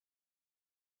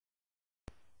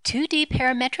2D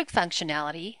parametric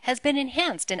functionality has been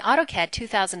enhanced in AutoCAD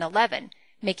 2011,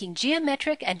 making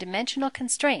geometric and dimensional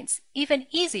constraints even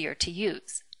easier to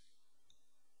use.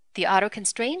 The Auto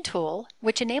Constrain tool,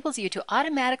 which enables you to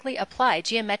automatically apply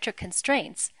geometric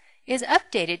constraints, is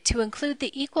updated to include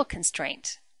the equal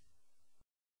constraint.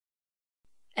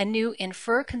 A new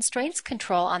Infer Constraints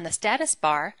control on the status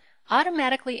bar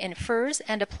automatically infers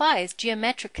and applies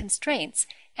geometric constraints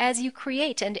as you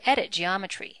create and edit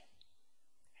geometry.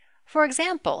 For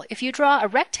example, if you draw a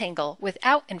rectangle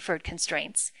without inferred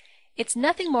constraints, it's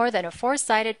nothing more than a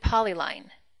four-sided polyline.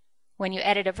 When you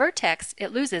edit a vertex,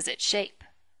 it loses its shape.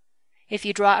 If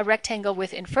you draw a rectangle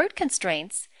with inferred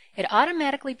constraints, it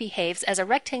automatically behaves as a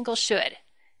rectangle should,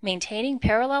 maintaining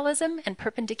parallelism and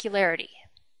perpendicularity.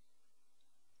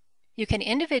 You can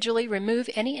individually remove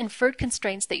any inferred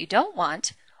constraints that you don't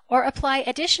want, or apply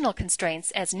additional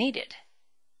constraints as needed.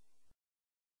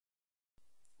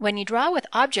 When you draw with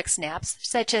object snaps,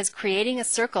 such as creating a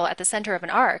circle at the center of an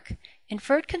arc,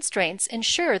 inferred constraints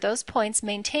ensure those points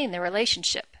maintain their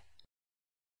relationship.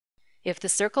 If the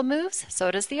circle moves,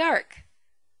 so does the arc.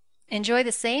 Enjoy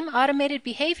the same automated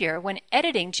behavior when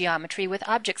editing geometry with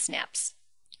object snaps.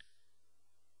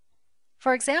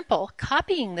 For example,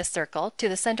 copying the circle to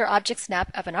the center object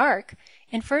snap of an arc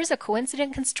infers a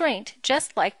coincident constraint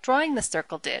just like drawing the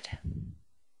circle did.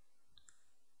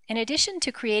 In addition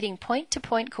to creating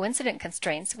point-to-point coincident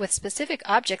constraints with specific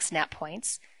object snap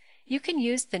points, you can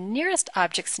use the nearest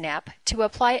object snap to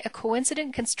apply a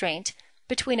coincident constraint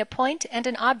between a point and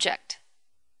an object.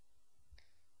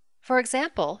 For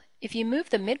example, if you move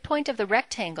the midpoint of the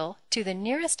rectangle to the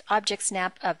nearest object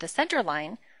snap of the center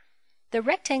line, the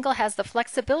rectangle has the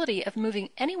flexibility of moving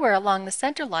anywhere along the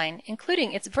center line,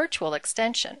 including its virtual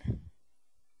extension.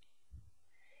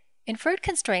 Inferred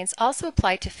constraints also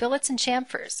apply to fillets and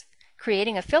chamfers.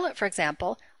 Creating a fillet, for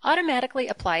example, automatically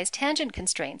applies tangent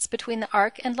constraints between the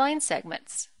arc and line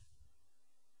segments.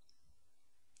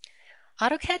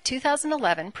 AutoCAD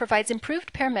 2011 provides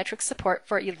improved parametric support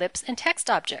for ellipse and text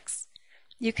objects.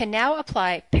 You can now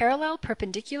apply parallel,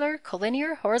 perpendicular,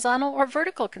 collinear, horizontal, or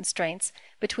vertical constraints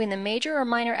between the major or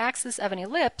minor axis of an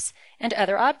ellipse and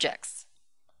other objects.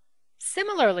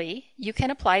 Similarly, you can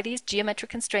apply these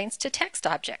geometric constraints to text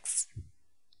objects.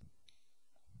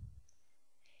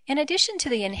 In addition to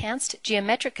the enhanced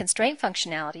geometric constraint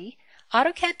functionality,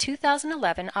 AutoCAD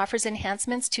 2011 offers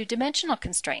enhancements to dimensional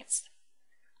constraints.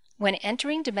 When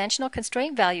entering dimensional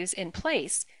constraint values in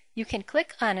place, you can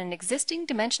click on an existing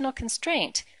dimensional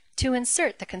constraint to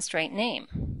insert the constraint name.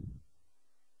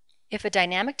 If a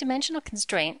dynamic dimensional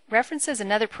constraint references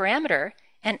another parameter,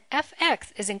 an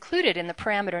FX is included in the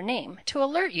parameter name to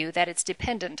alert you that it's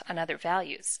dependent on other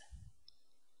values.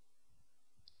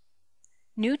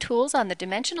 New tools on the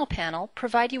dimensional panel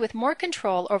provide you with more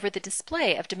control over the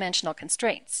display of dimensional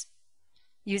constraints.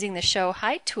 Using the Show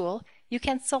Hide tool, you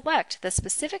can select the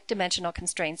specific dimensional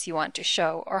constraints you want to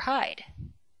show or hide.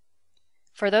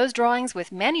 For those drawings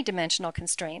with many dimensional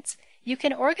constraints, you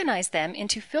can organize them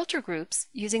into filter groups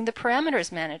using the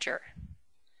Parameters Manager.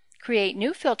 Create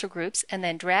new filter groups and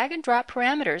then drag and drop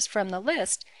parameters from the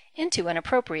list into an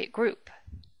appropriate group.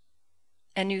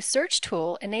 A new search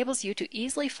tool enables you to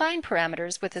easily find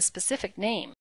parameters with a specific name.